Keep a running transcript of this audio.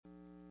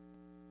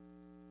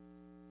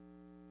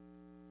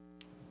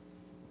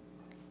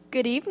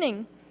Good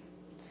evening.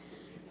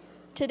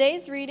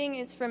 Today's reading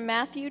is from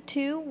Matthew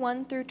 2,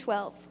 1 through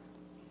 12.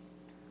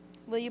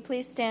 Will you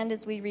please stand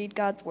as we read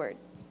God's word?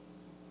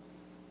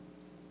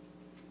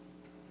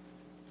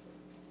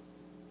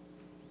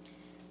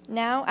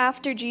 Now,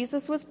 after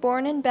Jesus was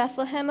born in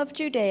Bethlehem of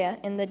Judea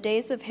in the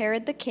days of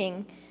Herod the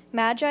king,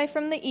 Magi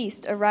from the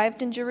east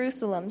arrived in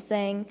Jerusalem,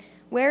 saying,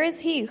 "Where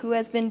is he who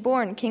has been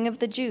born King of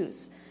the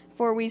Jews?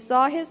 For we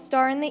saw his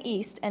star in the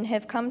east and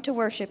have come to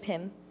worship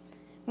him."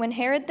 When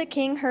Herod the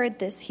king heard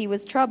this, he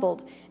was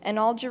troubled, and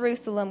all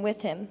Jerusalem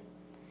with him.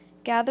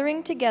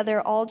 Gathering together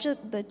all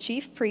the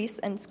chief priests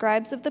and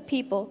scribes of the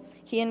people,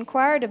 he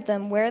inquired of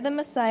them where the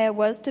Messiah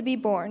was to be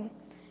born.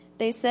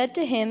 They said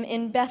to him,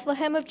 "In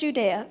Bethlehem of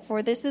Judea,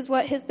 for this is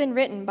what has been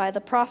written by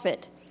the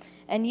prophet.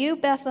 And you,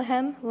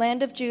 Bethlehem,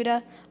 land of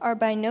Judah, are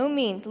by no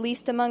means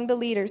least among the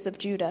leaders of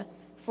Judah,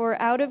 for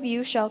out of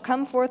you shall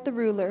come forth the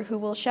ruler who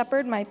will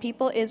shepherd my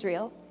people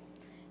Israel."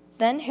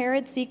 Then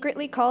Herod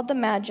secretly called the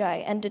Magi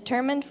and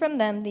determined from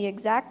them the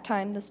exact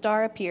time the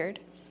star appeared.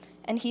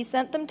 And he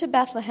sent them to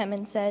Bethlehem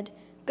and said,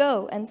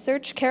 "Go and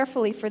search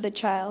carefully for the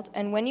child,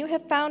 and when you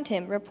have found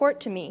him,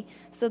 report to me,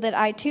 so that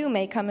I too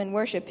may come and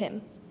worship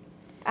him."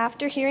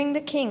 After hearing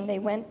the king, they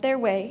went their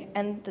way,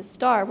 and the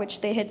star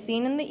which they had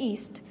seen in the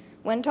east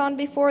went on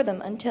before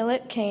them until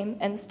it came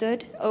and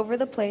stood over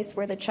the place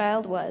where the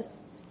child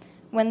was.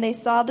 When they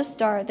saw the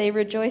star, they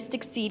rejoiced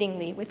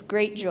exceedingly with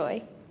great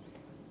joy.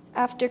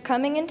 After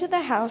coming into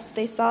the house,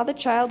 they saw the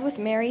child with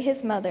Mary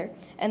his mother,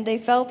 and they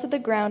fell to the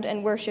ground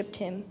and worshipped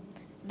him.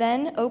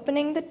 Then,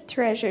 opening the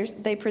treasures,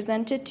 they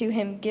presented to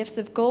him gifts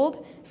of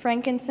gold,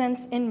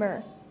 frankincense, and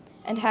myrrh.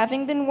 And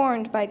having been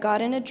warned by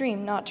God in a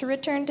dream not to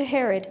return to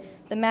Herod,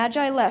 the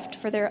Magi left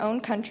for their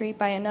own country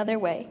by another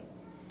way.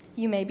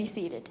 You may be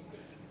seated.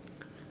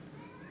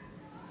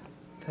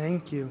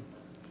 Thank you.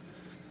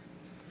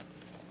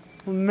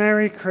 Well,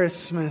 Merry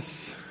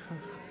Christmas.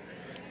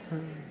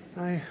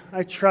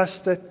 I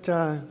trust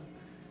that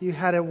you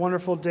had a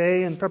wonderful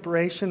day in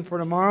preparation for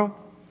tomorrow.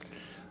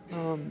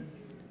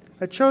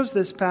 I chose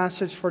this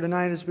passage for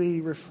tonight as we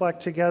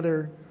reflect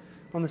together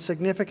on the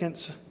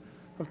significance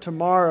of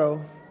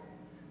tomorrow.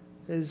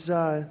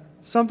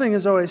 Something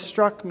has always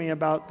struck me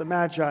about the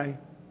Magi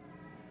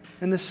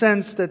in the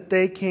sense that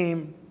they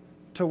came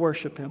to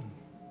worship him.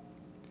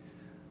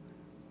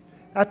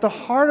 At the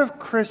heart of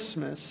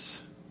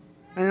Christmas,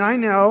 and I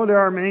know there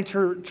are many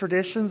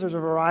traditions, there's a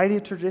variety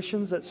of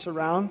traditions that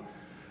surround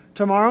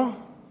tomorrow.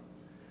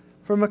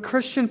 From a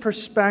Christian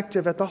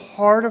perspective, at the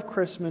heart of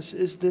Christmas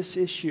is this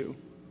issue,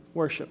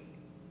 worship.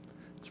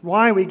 It's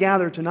why we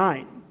gather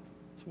tonight.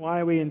 It's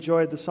why we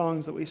enjoyed the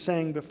songs that we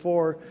sang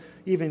before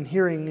even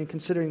hearing and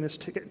considering this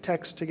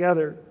text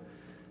together.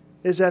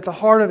 Is at the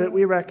heart of it,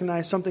 we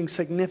recognize something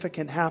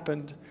significant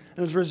happened.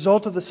 And as a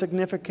result of the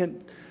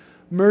significant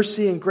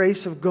mercy and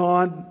grace of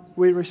God,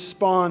 we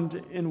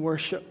respond in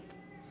worship.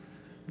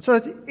 So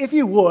if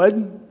you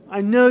would, I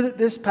know that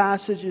this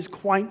passage is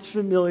quite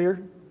familiar,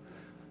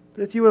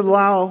 but if you would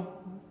allow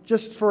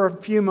just for a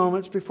few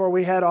moments before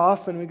we head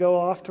off and we go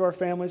off to our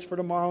families for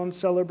tomorrow and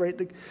celebrate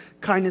the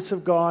kindness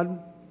of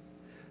God,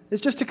 is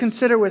just to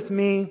consider with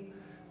me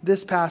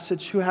this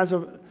passage, who has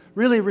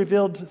really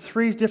revealed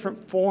three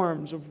different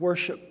forms of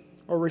worship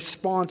or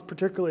response,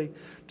 particularly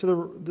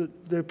to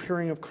the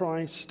appearing of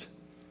Christ.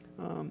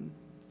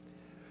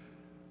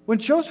 When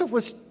Joseph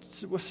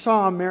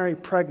saw Mary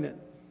pregnant,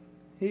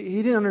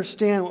 he didn't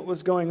understand what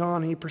was going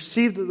on. He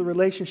perceived that the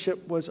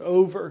relationship was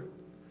over.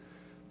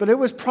 But it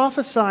was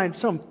prophesied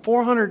some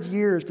 400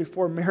 years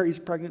before Mary's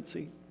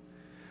pregnancy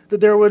that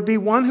there would be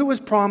one who was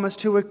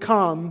promised who would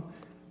come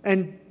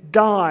and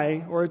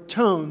die or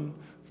atone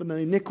for the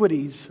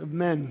iniquities of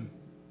men.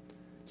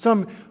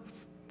 Some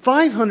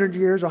 500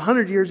 years,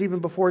 100 years even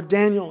before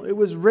Daniel, it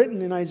was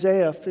written in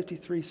Isaiah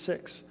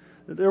 53:6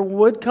 that there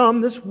would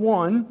come this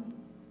one,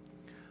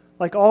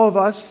 like all of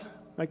us,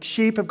 like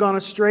sheep have gone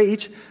astray,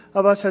 each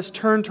of us has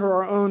turned to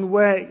our own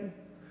way.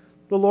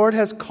 The Lord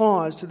has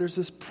caused, there's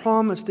this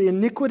promise, the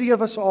iniquity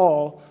of us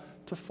all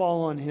to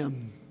fall on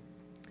him.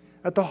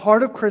 At the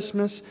heart of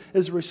Christmas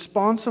is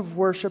responsive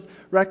worship,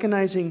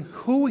 recognizing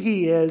who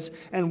he is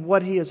and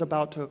what he is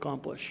about to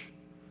accomplish.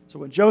 So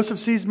when Joseph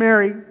sees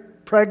Mary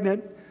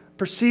pregnant,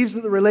 perceives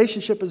that the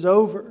relationship is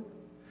over,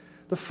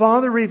 the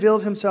Father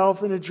revealed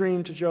himself in a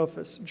dream to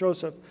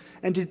Joseph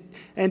and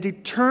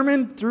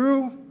determined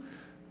through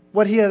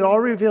what he had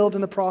already revealed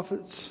in the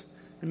prophets.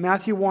 In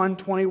Matthew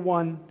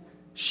 1:21,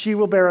 she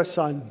will bear a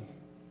son,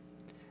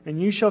 and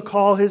you shall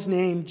call his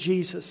name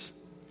Jesus,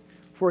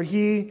 for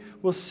he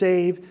will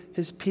save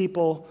his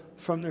people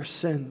from their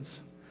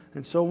sins.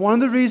 And so one of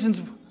the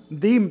reasons,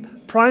 the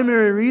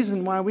primary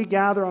reason why we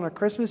gather on a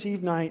Christmas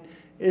Eve night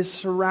is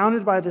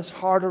surrounded by this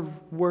heart of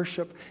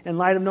worship in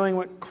light of knowing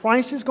what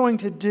Christ is going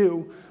to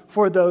do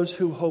for those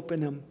who hope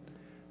in him.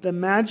 The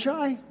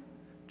Magi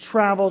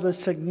traveled a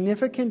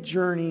significant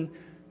journey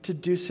to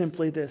do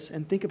simply this.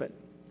 And think of it.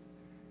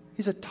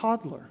 He's a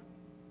toddler.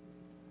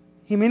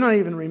 He may not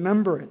even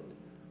remember it.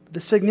 But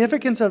the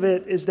significance of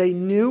it is they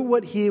knew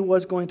what he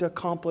was going to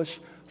accomplish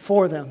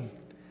for them.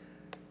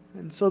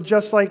 And so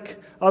just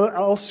like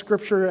all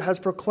Scripture has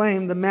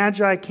proclaimed, the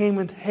Magi came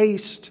with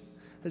haste.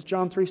 As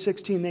John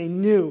 3:16, they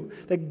knew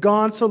that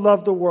God so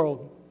loved the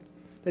world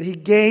that He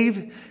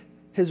gave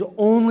His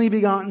only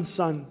begotten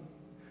Son,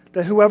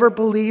 that whoever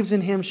believes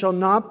in Him shall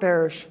not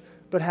perish,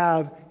 but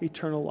have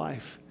eternal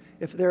life.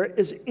 If there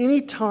is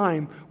any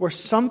time where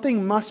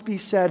something must be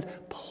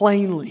said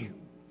plainly,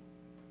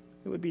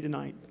 it would be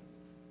tonight.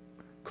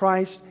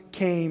 Christ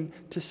came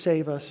to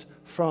save us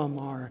from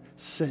our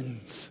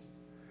sins.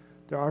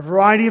 There are a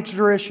variety of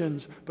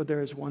traditions, but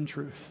there is one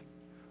truth.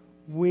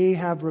 We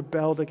have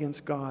rebelled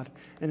against God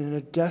and in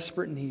a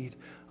desperate need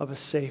of a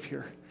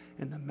Savior.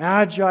 And the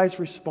Magi's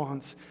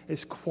response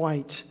is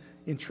quite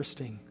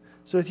interesting.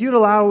 So if you'd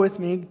allow with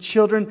me,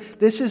 children,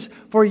 this is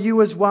for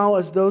you as well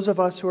as those of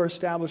us who are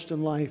established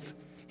in life.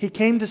 He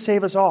came to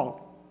save us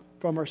all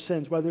from our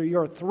sins, whether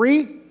you're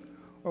 3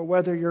 or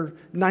whether you're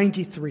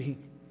 93.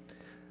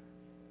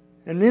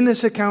 And in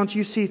this account,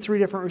 you see 3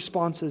 different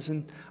responses.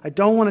 And I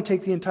don't want to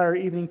take the entire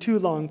evening too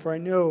long, for I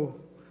know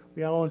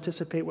we all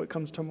anticipate what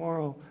comes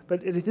tomorrow.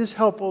 But it is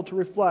helpful to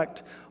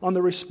reflect on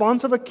the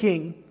response of a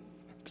king,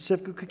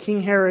 specifically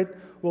King Herod.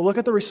 We'll look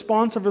at the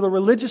response of the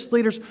religious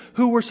leaders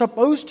who were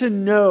supposed to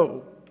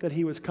know that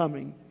he was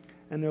coming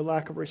and their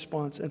lack of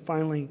response. And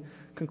finally,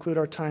 conclude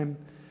our time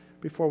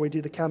before we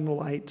do the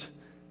candlelight,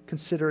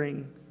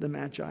 considering the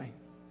Magi.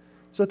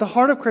 So at the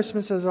heart of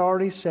Christmas, as I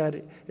already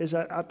said, is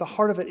that at the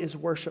heart of it is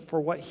worship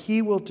for what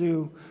He will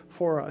do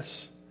for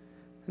us.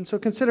 And so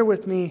consider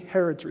with me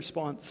Herod's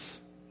response.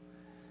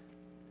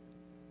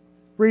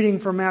 Reading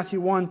from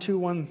Matthew 1, 2,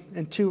 1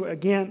 and 2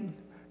 again.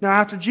 Now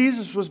after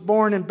Jesus was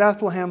born in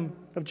Bethlehem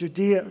of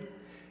Judea,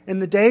 in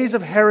the days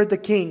of Herod the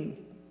king,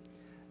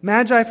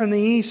 Magi from the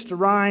east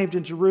arrived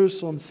in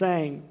Jerusalem,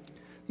 saying,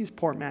 these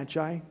poor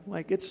Magi,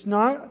 it's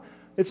not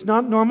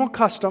normal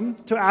custom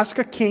to ask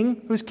a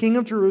king who's king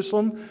of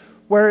Jerusalem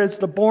where it's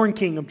the born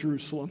king of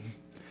Jerusalem.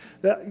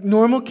 The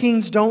normal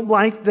kings don't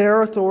like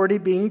their authority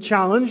being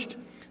challenged.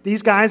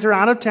 These guys are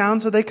out of town,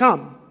 so they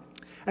come.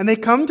 And they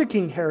come to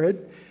King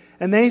Herod,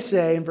 and they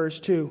say in verse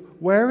 2,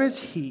 where is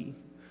he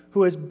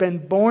who has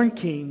been born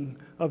king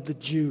of the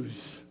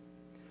Jews?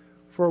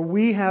 For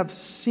we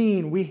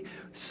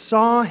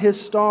saw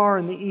his star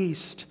in the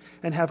east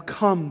and have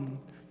come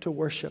to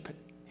worship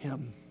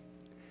him.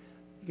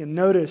 You can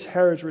notice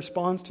Herod's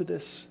response to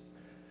this.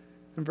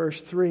 In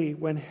verse 3,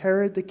 when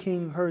Herod the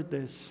king heard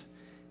this,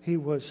 he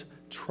was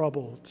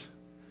troubled.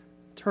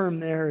 The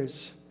term there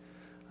is,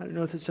 I don't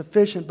know if it's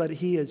sufficient, but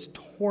he is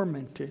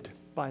tormented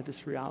by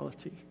this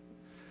reality.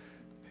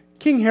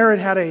 King Herod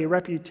had a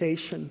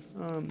reputation.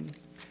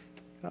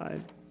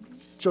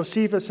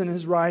 Josephus in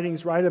his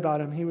writings write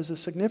about him. He was a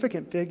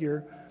significant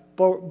figure,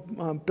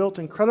 built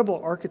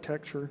incredible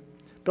architecture,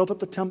 built up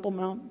the Temple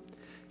Mount.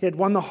 He had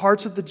won the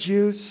hearts of the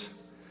Jews.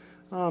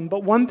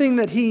 But one thing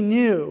that he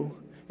knew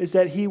is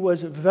that he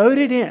was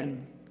voted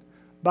in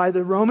by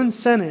the Roman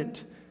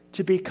Senate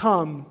to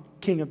become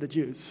king of the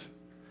Jews.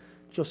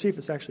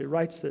 Josephus actually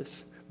writes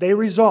this. They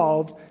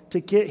resolved to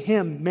get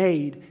him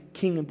made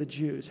king of the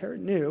Jews.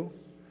 Herod knew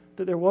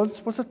that there was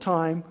a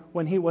time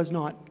when he was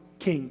not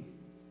king.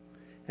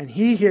 And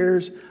he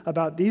hears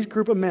about these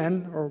group of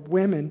men or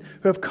women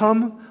who have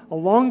come a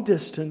long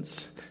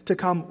distance to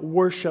come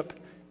worship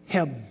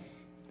him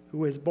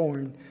who is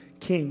born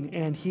king.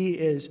 And he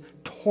is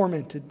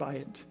tormented by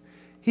it.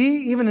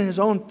 He, even in his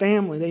own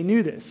family, they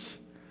knew this.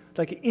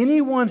 Like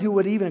anyone who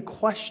would even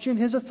question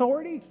his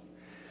authority,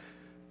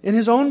 in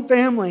his own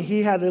family,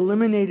 he had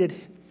eliminated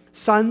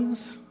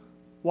sons,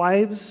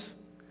 wives,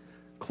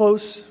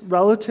 close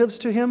relatives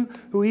to him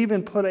who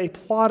even put a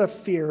plot of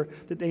fear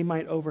that they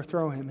might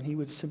overthrow him, and he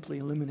would simply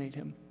eliminate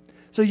him.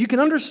 So you can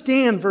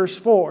understand verse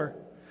 4.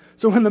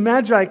 So when the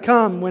Magi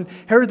come, when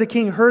Herod the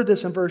king heard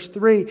this in verse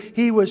 3,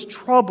 he was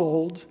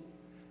troubled,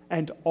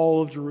 and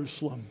all of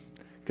Jerusalem.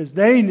 Because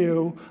they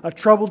knew a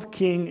troubled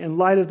king, in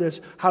light of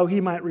this, how he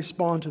might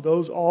respond to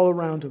those all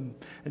around him.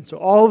 And so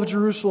all of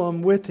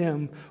Jerusalem with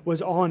him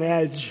was on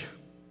edge.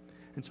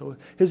 And so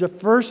his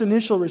first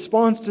initial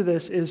response to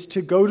this is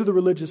to go to the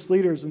religious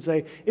leaders and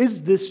say,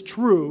 is this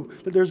true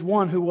that there's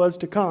one who was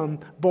to come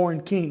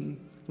born king?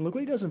 And look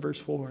what he does in verse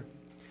 4.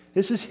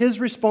 This is his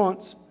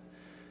response.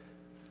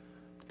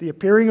 The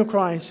appearing of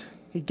Christ.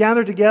 He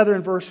gathered together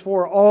in verse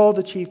 4 all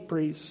the chief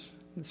priests,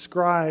 the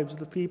scribes,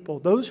 the people,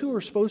 those who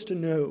were supposed to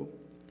know.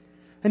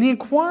 And he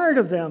inquired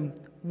of them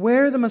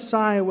where the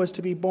Messiah was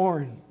to be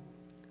born.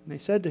 And they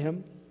said to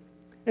him,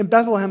 in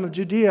Bethlehem of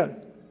Judea.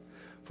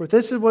 For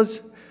this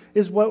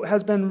is what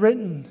has been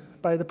written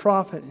by the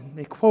prophet. And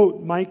they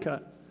quote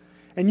Micah.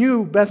 And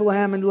you,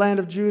 Bethlehem and land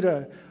of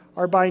Judah,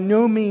 are by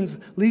no means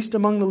least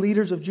among the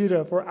leaders of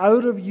Judah, for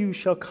out of you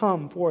shall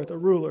come forth a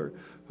ruler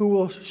who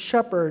will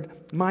shepherd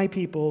my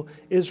people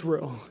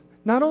Israel.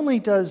 Not only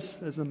does,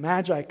 as the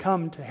Magi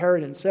come to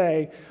Herod and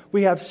say,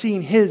 we have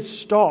seen his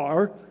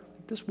star,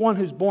 this one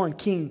who's born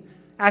king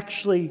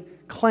actually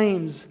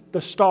claims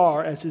the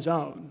star as his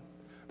own.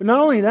 But not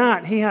only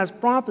that, he has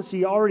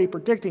prophecy already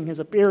predicting his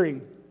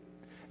appearing.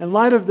 In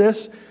light of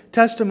this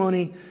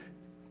testimony,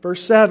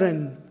 verse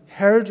 7,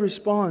 Herod's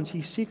response,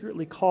 he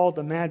secretly called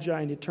the Magi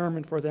and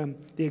determined for them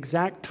the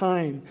exact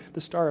time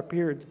the star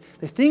appeared.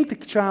 They think the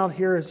child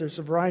here is, there's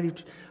a variety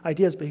of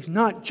ideas, but he's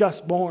not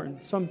just born.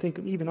 Some think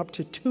even up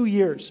to 2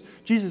 years.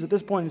 Jesus at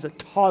this point is a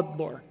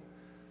toddler.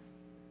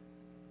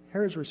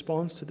 Herod's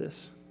response to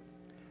this,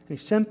 and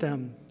he sent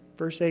them,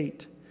 verse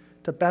 8,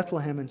 to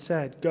Bethlehem and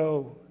said,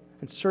 "Go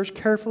and search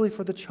carefully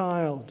for the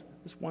child,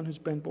 this one who's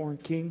been born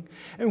king.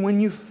 And when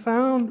you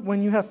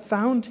have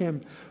found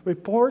him,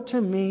 report to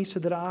me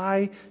so that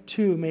I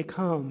too may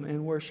come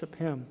and worship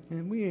him."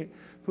 And we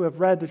who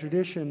have read the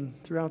tradition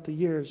throughout the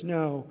years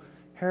know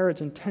Herod's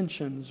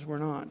intentions were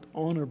not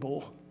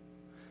honorable.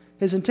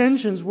 His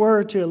intentions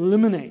were to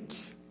eliminate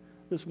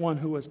this one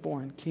who was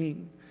born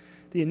king.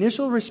 The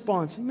initial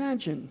response,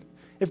 imagine,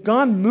 if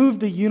God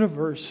moved the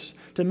universe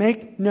to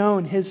make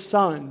known his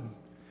son,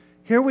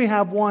 here we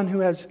have one who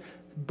has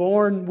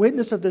borne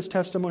witness of this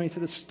testimony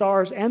through the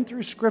stars and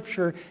through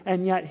Scripture,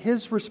 and yet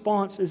his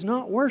response is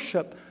not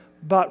worship,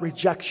 but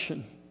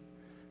rejection.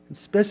 And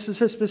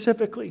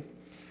specifically,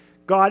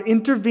 God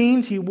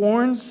intervenes, he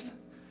warns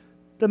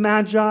the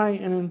Magi,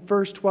 and in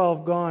verse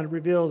 12, God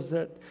reveals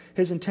that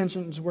his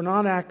intentions were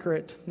not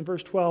accurate. In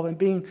verse 12,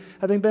 and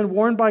having been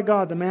warned by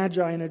God, the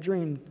Magi in a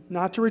dream,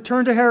 not to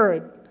return to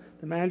Herod,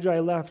 the Magi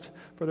left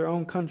for their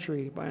own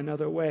country by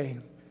another way.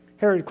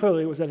 Herod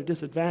clearly was at a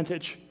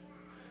disadvantage.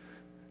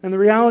 And the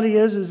reality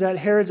is that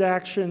Herod's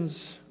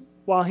actions,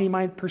 while he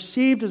might be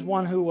perceived as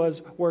one who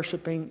was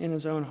worshiping in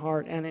his own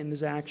heart and in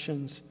his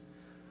actions,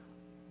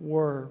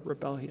 were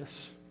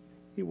rebellious.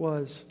 He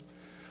was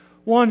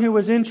one who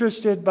was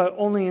interested, but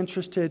only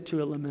interested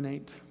to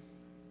eliminate.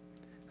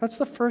 That's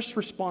the first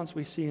response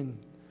we see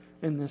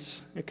in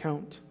this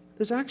account.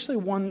 There's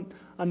actually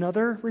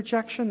another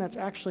rejection that's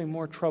actually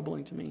more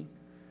troubling to me,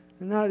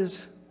 and that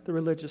is the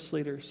religious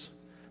leaders.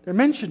 They're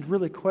mentioned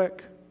really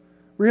quick.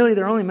 Really,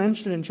 they're only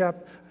mentioned in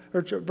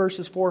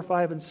verses 4,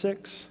 5, and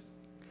 6.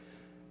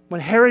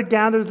 When Herod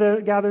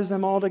gathers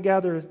them all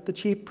together, the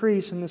chief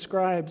priests and the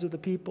scribes of the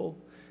people,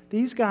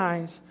 these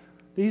guys,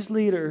 these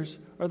leaders,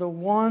 are the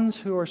ones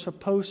who are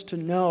supposed to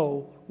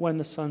know when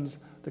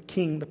the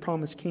king, the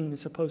promised king,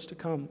 is supposed to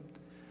come.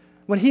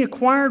 When he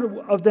inquired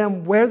of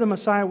them where the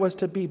Messiah was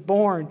to be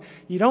born,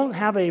 you don't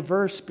have a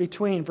verse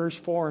between verse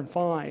 4 and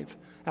 5,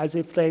 as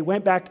if they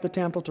went back to the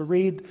temple to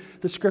read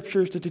the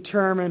Scriptures to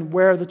determine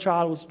where the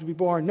child was to be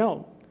born.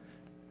 No,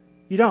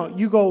 you don't.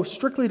 You go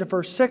strictly to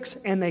verse 6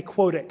 and they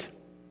quote it.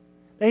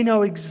 They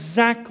know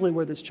exactly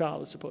where this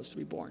child is supposed to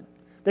be born.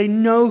 They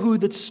know who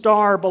the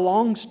star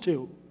belongs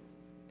to.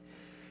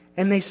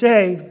 And they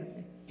say,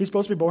 he's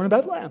supposed to be born in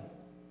Bethlehem.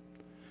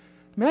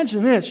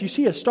 Imagine this. You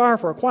see a star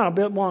for quite a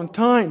bit long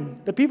time.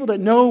 The people that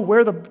know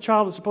where the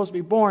child is supposed to be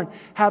born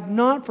have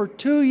not for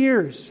 2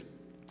 years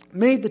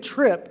made the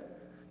trip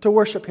to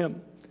worship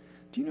him.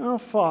 Do you know how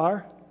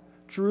far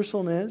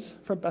Jerusalem is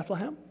from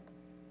Bethlehem?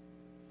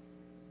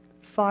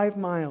 5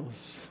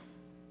 miles.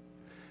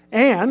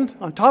 And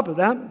on top of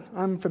that,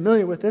 I'm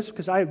familiar with this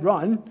because I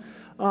run.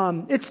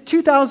 It's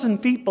 2,000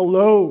 feet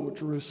below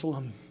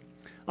Jerusalem.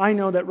 I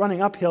know that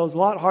running uphill is a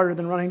lot harder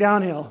than running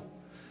downhill.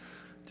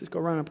 Just go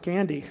run up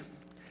Candy.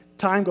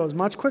 Time goes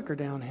much quicker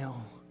downhill.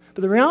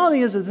 But the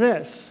reality is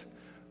this.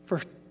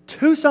 For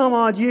 2 some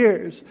odd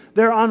years,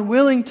 they're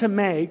unwilling to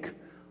make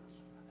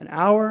an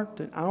hour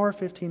to an hour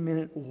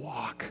 15-minute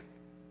walk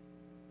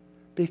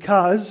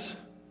because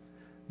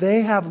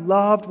they have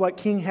loved what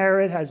King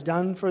Herod has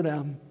done for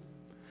them.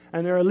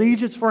 And their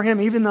allegiance for him,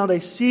 even though they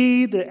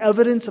see the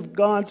evidence of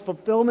God's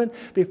fulfillment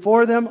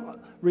before them,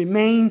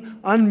 remain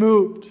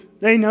unmoved.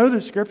 They know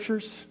the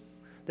Scriptures.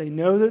 They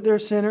know that they're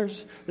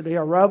sinners, that they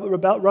are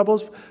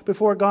rebels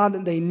before God,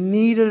 that they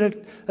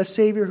needed a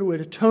Savior who would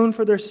atone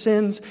for their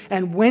sins.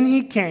 And when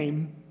he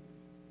came,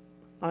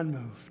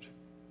 unmoved.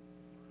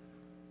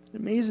 It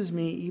amazes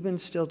me even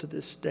still to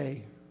this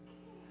day.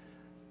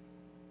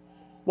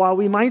 While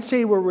we might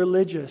say we're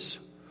religious,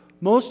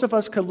 most of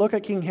us could look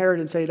at King Herod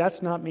and say,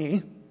 that's not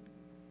me.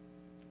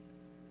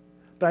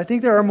 But I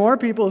think there are more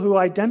people who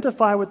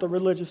identify with the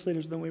religious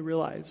leaders than we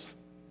realize.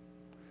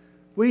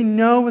 We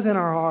know within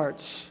our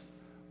hearts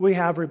we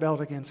have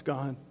rebelled against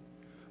God.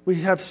 We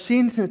have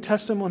seen the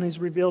testimonies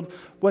revealed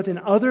within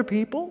other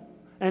people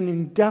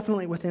and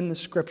definitely within the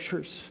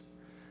Scriptures.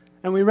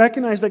 And we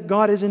recognize that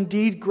God is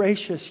indeed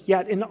gracious,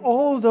 yet in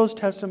all of those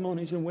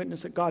testimonies and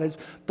witness that God has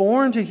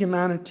borne to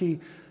humanity,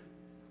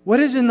 what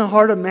is in the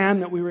heart of man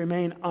that we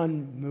remain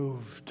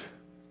unmoved,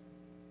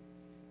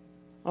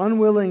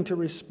 unwilling to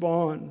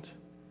respond,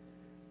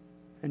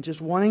 and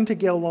just wanting to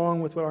get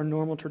along with what our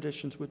normal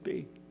traditions would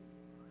be?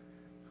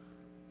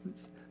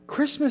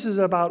 Christmas is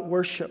about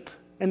worship.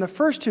 And the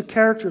first 2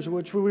 characters,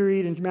 which we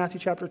read in Matthew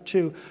chapter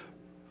 2,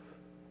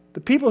 the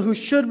people who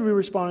should be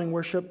responding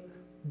worship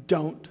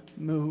don't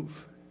move.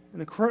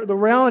 And the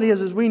reality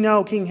is, as we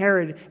know, King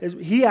Herod,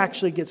 he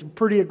actually gets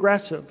pretty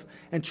aggressive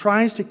and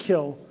tries to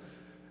kill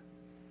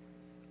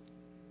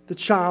the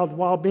child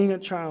while being a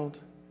child.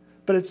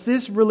 But it's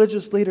these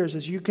religious leaders,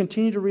 as you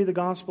continue to read the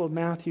Gospel of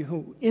Matthew,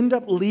 who end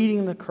up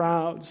leading the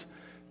crowds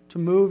to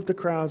move the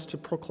crowds to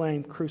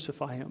proclaim,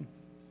 crucify him.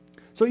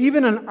 So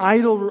even an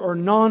idle or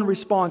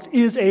non-response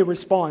is a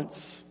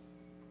response.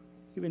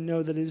 Even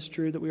know that it is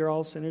true that we are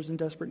all sinners in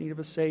desperate need of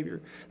a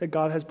Savior, that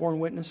God has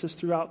borne witnesses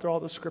throughout all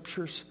the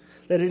Scriptures,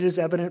 that it is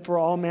evident for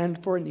all men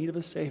for a need of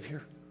a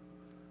Savior.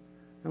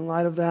 In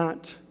light of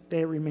that,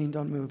 they remained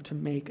unmoved to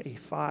make a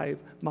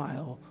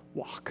 5-mile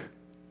walk.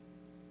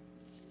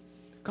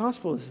 The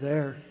gospel is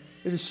there.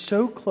 It is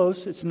so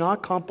close. It's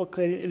not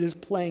complicated. It is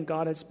plain.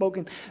 God has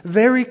spoken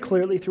very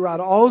clearly throughout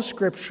all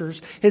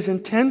Scriptures His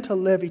intent to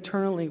live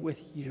eternally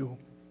with you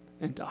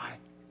and I.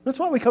 That's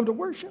why we come to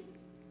worship.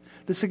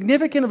 The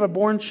significance of a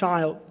born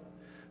child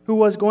who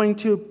was going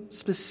to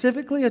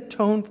specifically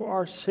atone for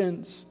our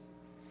sins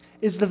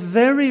is the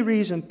very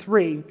reason,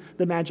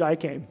 the Magi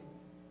came.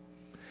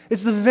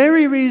 It's the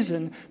very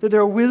reason that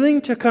they're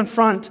willing to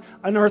confront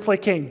an earthly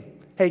king.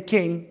 Hey,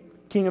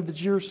 king of the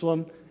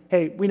Jerusalem,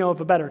 hey, we know of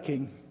a better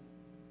king.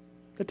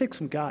 That takes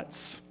some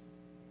guts.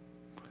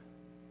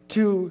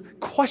 To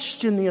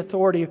question the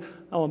authority.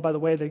 Oh, and by the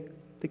way,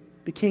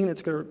 the king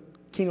that's going to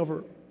king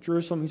over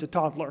Jerusalem, he's a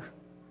toddler.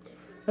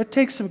 That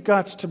takes some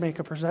guts to make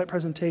a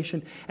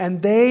presentation.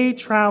 And they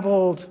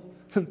traveled,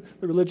 the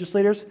religious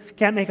leaders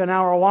can't make an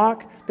hour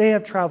walk. They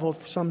have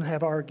traveled, some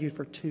have argued,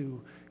 for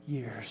 2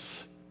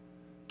 years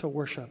to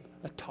worship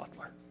a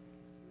toddler.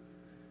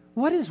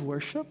 What is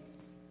worship?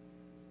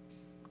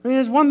 I mean,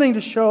 it's one thing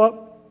to show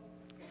up,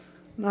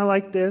 not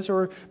like this,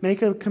 or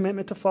make a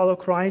commitment to follow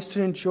Christ,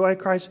 to enjoy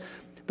Christ.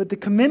 But the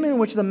commitment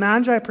which the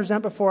Magi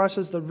present before us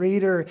as the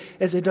reader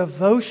is a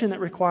devotion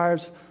that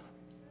requires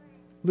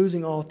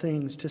losing all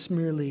things to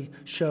merely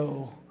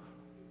show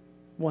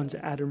one's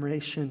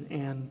adoration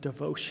and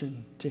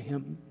devotion to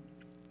Him.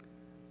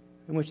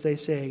 In which they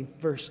say,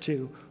 verse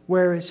 2,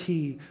 "Where is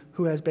He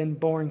who has been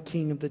born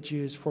King of the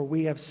Jews? For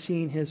we have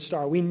seen His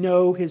star. We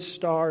know His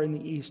star in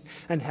the east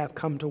and have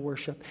come to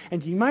worship."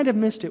 And you might have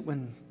missed it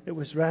when it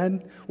was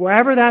read.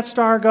 Wherever that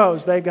star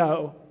goes, they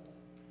go.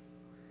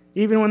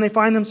 Even when they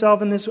find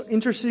themselves in this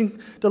interesting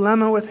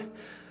dilemma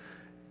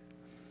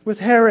with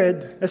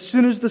Herod, as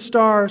soon as the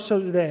star,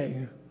 so do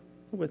they.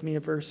 With me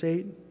at verse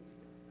 8.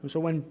 And so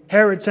when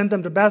Herod sent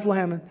them to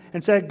Bethlehem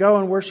and said, "Go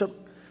and worship,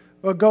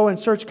 or go and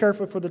search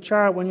carefully for the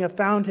child. When you have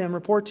found him,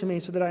 report to me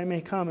so that I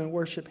may come and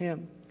worship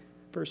him."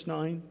 Verse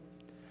 9.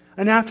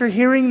 "And after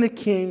hearing the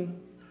king,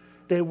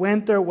 they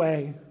went their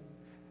way.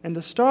 And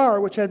the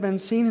star, which had been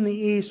seen in the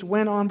east,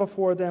 went on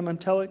before them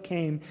until it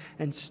came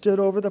and stood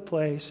over the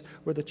place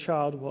where the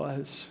child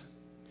was."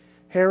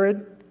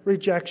 Herod,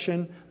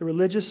 rejection. The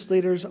religious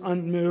leaders,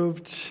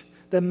 unmoved.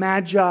 The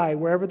Magi,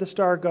 wherever the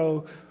star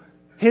go,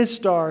 his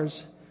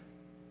stars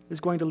is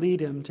going to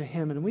lead him to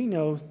Him. And we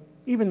know,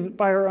 even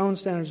by our own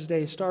standards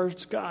today,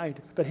 stars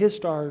guide, but His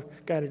star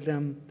guided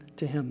them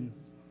to Him.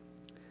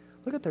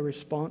 Look at their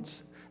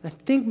response. And I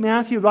think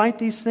Matthew wrote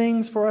these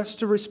things for us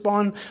to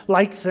respond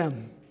like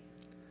them.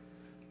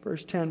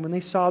 Verse 10, "When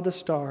they saw the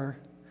star,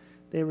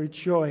 they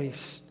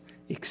rejoiced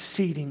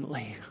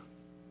exceedingly."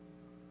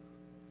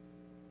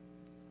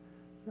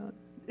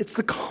 It's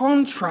the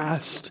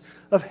contrast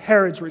of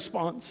Herod's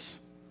response.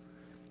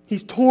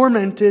 He's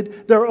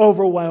tormented, they're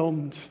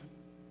overwhelmed.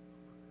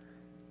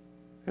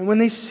 And when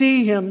they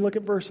see him, look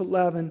at verse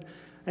 11,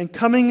 "And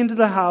coming into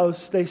the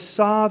house, they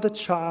saw the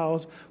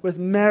child with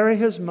Mary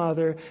his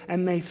mother,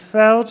 and they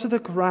fell to the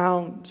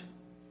ground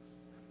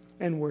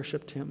and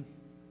worshipped him."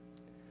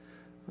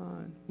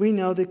 We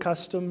know the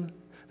custom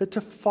that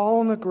to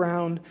fall on the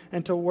ground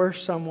and to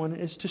worship someone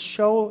is to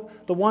show,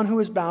 the one who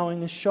is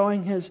bowing is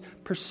showing his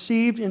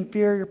perceived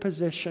inferior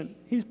position.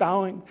 He's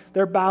bowing.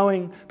 They're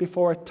bowing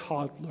before a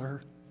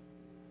toddler.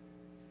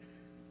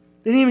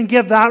 They didn't even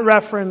give that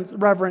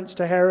reverence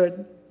to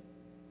Herod.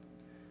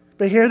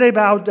 But here they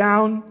bowed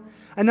down.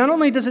 And not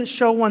only does it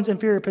show one's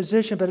inferior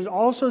position, but it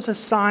also is a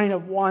sign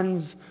of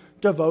one's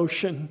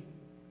devotion.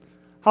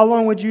 How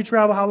long would you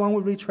travel? How long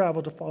would we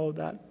travel to follow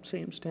that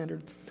same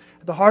standard?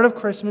 The heart of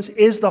Christmas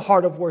is the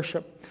heart of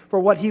worship for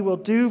what He will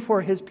do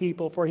for His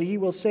people, for He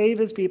will save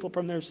His people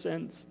from their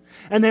sins.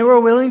 And they were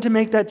willing to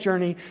make that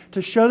journey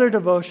to show their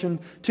devotion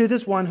to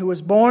this one who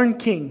was born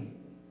King.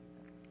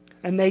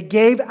 And they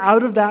gave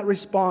out of that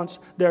response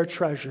their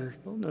treasure.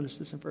 You'll notice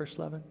this in verse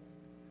 11.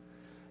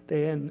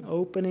 They, in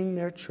opening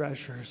their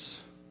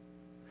treasures,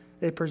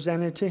 they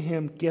presented to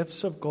Him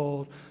gifts of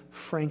gold,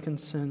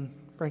 frankincense,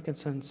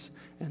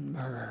 and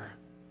myrrh.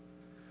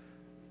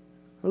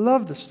 I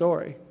love the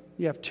story.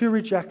 You have 2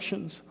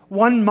 rejections.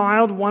 One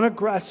mild, one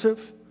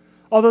aggressive.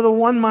 Although the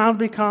one mild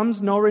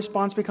no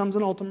response becomes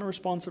an ultimate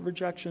response of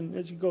rejection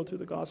as you go through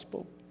the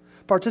gospel.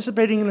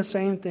 Participating in the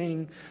same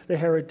thing that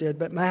Herod did.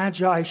 But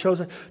Magi shows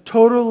a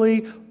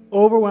totally,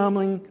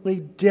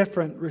 overwhelmingly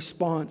different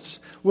response.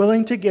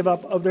 Willing to give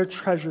up of their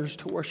treasures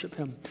to worship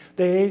Him.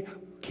 They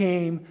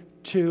came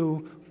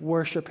to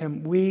worship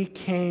Him. We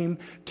came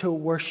to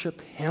worship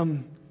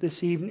Him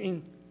this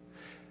evening.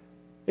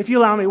 If you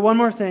allow me, one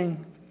more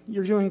thing.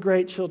 You're doing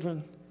great,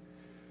 children.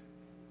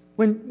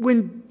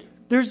 When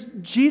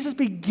Jesus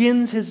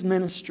begins His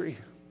ministry,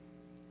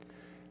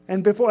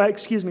 And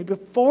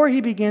before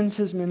he begins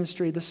his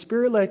ministry, the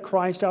Spirit led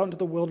Christ out into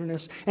the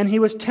wilderness, and he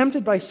was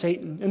tempted by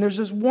Satan. And there's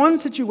this one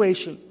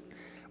situation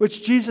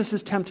which Jesus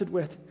is tempted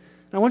with.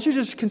 And I want you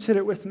to just consider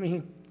it with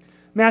me.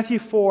 Matthew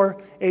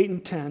 4,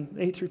 8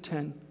 through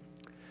 10.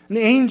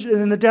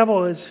 And the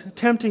devil is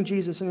tempting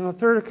Jesus. And in the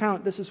third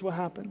account, this is what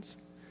happens.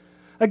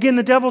 Again,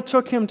 the devil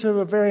took him to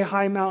a very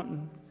high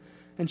mountain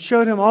and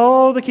showed him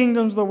all the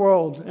kingdoms of the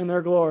world and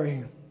their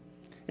glory.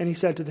 And he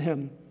said to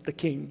him, the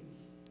King,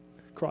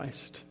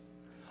 Christ,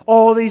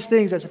 all these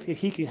things, as if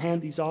he can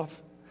hand these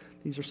off.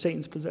 These are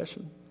Satan's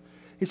possession.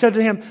 He said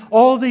to him,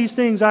 all these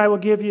things I will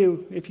give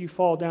you if you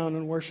fall down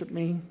and worship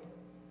me.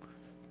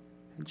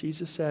 And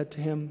Jesus said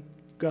to him,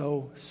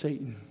 go,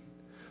 Satan.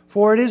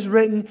 For it is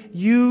written,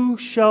 you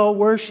shall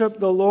worship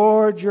the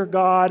Lord your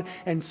God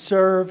and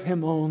serve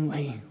him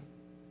only.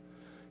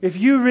 If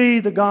you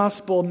read the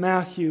Gospel of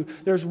Matthew,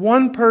 there's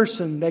one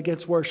person that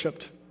gets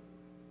worshipped,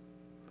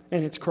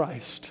 and it's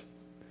Christ.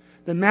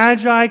 The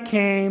Magi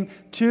came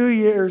 2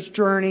 years'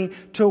 journey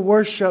to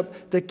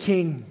worship the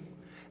King.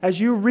 As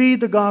you read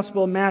the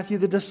Gospel of Matthew,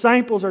 the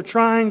disciples are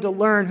trying to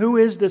learn who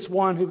is this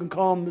one who can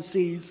calm the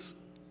seas?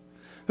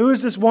 Who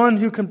is this one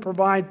who can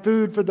provide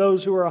food for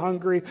those who are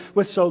hungry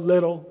with so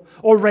little,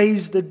 or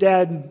raise the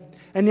dead?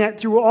 And yet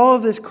through all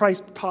of this,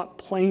 Christ taught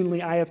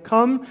plainly, I have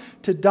come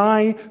to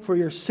die for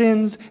your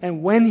sins.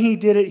 And when he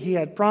did it, he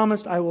had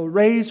promised, I will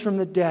raise from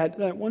the dead.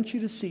 And I want you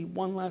to see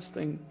one last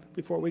thing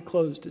before we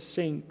close, to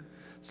sing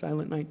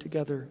Silent Night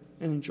together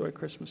and enjoy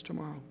Christmas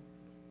tomorrow.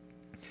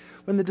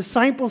 When the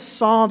disciples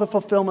saw the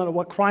fulfillment of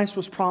what Christ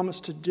was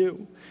promised to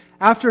do,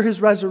 after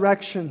his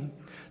resurrection,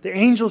 the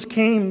angels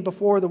came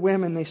before the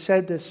women. They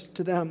said this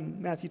to them,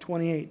 Matthew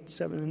 28,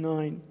 7 and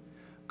 9.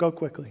 Go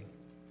quickly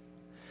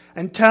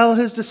and tell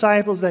his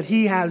disciples that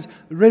he has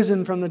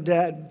risen from the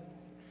dead.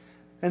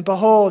 And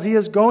behold, he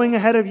is going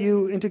ahead of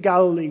you into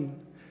Galilee.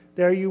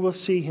 There you will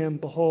see him.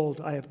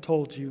 Behold, I have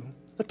told you.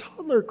 A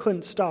toddler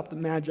couldn't stop the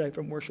Magi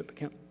from worshiping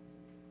him.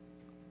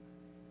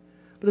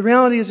 But the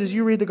reality is, as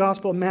you read the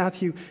Gospel of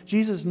Matthew,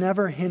 Jesus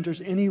never hinders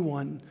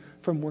anyone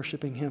from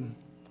worshiping him.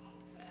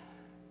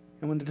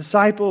 And when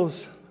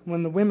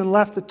the women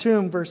left the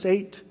tomb, verse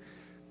 8,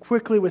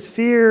 quickly with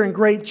fear and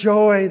great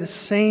joy, the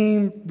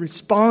same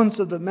response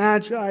of the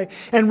Magi,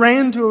 and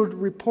ran to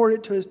report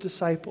it to his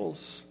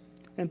disciples.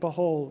 And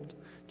behold,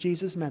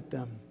 Jesus met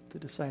them, the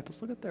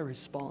disciples. Look at their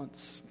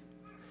response.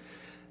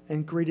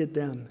 And greeted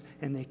them.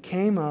 And they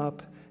came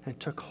up and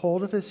took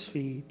hold of his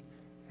feet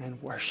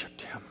and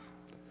worshipped him.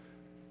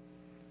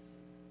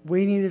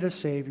 We needed a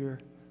Savior.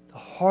 The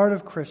heart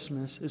of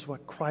Christmas is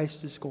what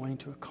Christ is going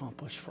to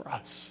accomplish for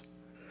us.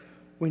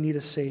 We need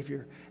a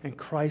Savior, and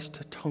Christ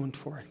atoned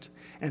for it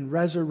and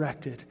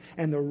resurrected.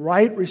 And the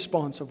right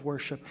response of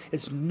worship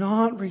is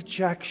not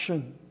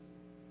rejection.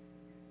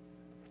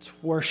 It's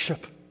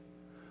worship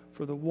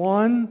for the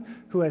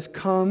one who has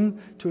come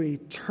to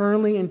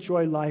eternally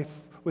enjoy life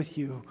with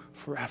you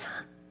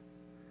forever.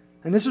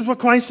 And this is what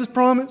Christ has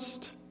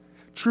promised.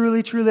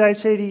 Truly, truly, I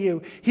say to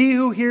you, he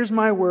who hears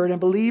my word and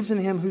believes in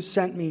him who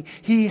sent me,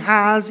 he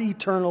has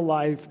eternal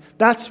life.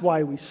 That's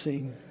why we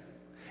sing.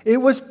 It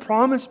was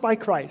promised by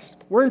Christ.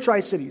 We're in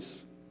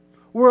Tri-Cities.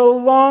 We're a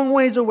long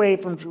ways away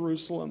from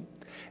Jerusalem.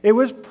 It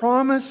was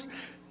promised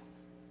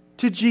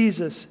to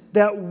Jesus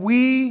that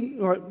we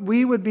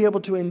would be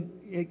able to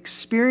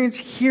experience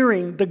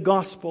hearing the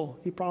gospel.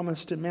 He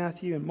promised in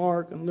Matthew and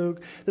Mark and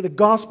Luke that the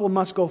gospel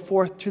must go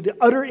forth to the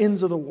utter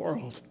ends of the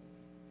world.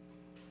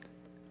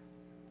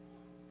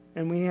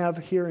 And we have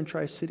here in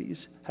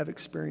Tri-Cities have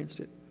experienced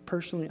it.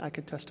 Personally, I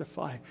can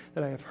testify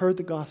that I have heard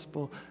the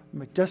gospel,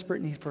 my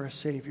desperate need for a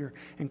Savior,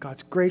 and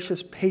God's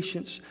gracious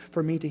patience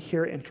for me to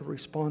hear it and to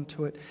respond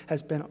to it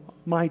has been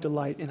my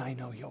delight, and I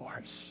know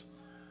yours.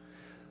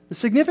 The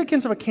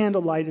significance of a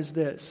candlelight is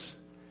this.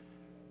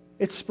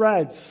 It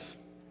spreads.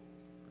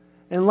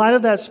 In light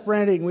of that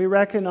spreading, we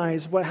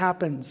recognize what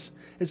happens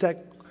is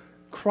that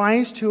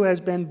Christ, who has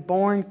been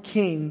born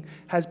King,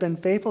 has been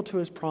faithful to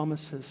his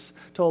promises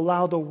to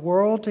allow the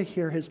world to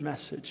hear his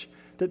message,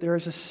 that there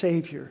is a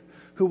Savior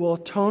who will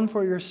atone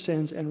for your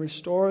sins and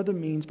restore the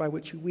means by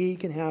which we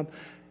can have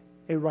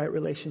a right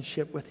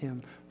relationship with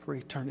him for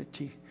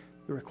eternity.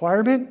 The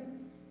requirement?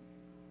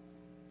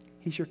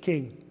 He's your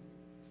King.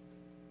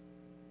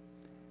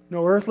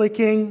 No earthly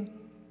king,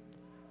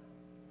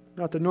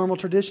 not the normal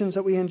traditions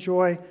that we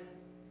enjoy.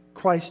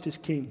 Christ is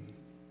King.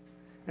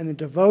 And the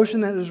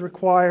devotion that is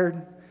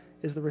required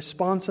is the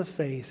response of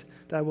faith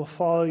that I will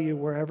follow you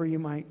wherever you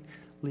might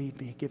lead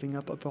me, giving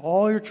up of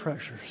all your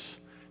treasures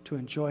to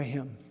enjoy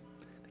him.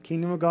 The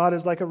kingdom of God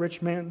is like a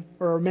rich man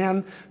or a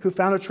man who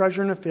found a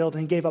treasure in a field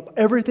and gave up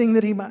everything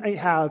that he might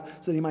have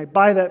so that he might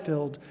buy that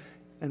field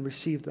and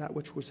receive that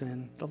which was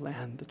in the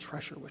land, the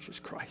treasure which is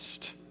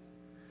Christ.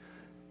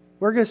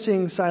 We're going to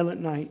sing Silent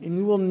Night, and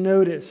you will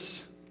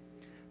notice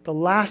the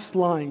last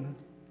line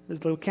as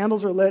the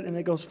candles are lit and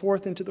it goes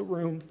forth into the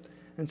room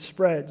and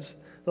spreads.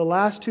 The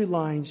last two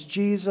lines,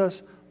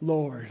 Jesus,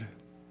 Lord,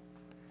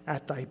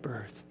 at thy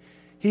birth.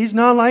 He's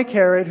not like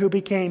Herod, who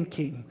became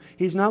king.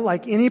 He's not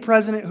like any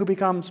president who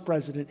becomes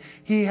president.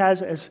 He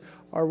has, as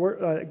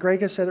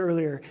Greg has said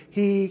earlier,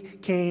 he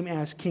came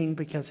as king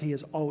because he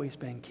has always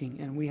been king.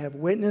 And we have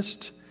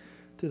witnessed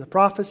through the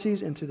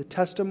prophecies and through the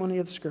testimony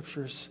of the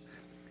Scriptures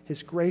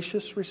his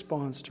gracious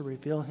response to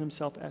reveal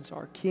himself as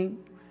our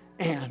king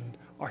and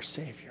our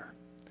Savior.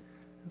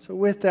 And so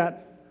with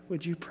that,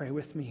 would you pray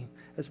with me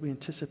as we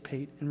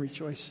anticipate and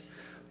rejoice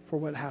for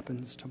what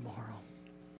happens tomorrow?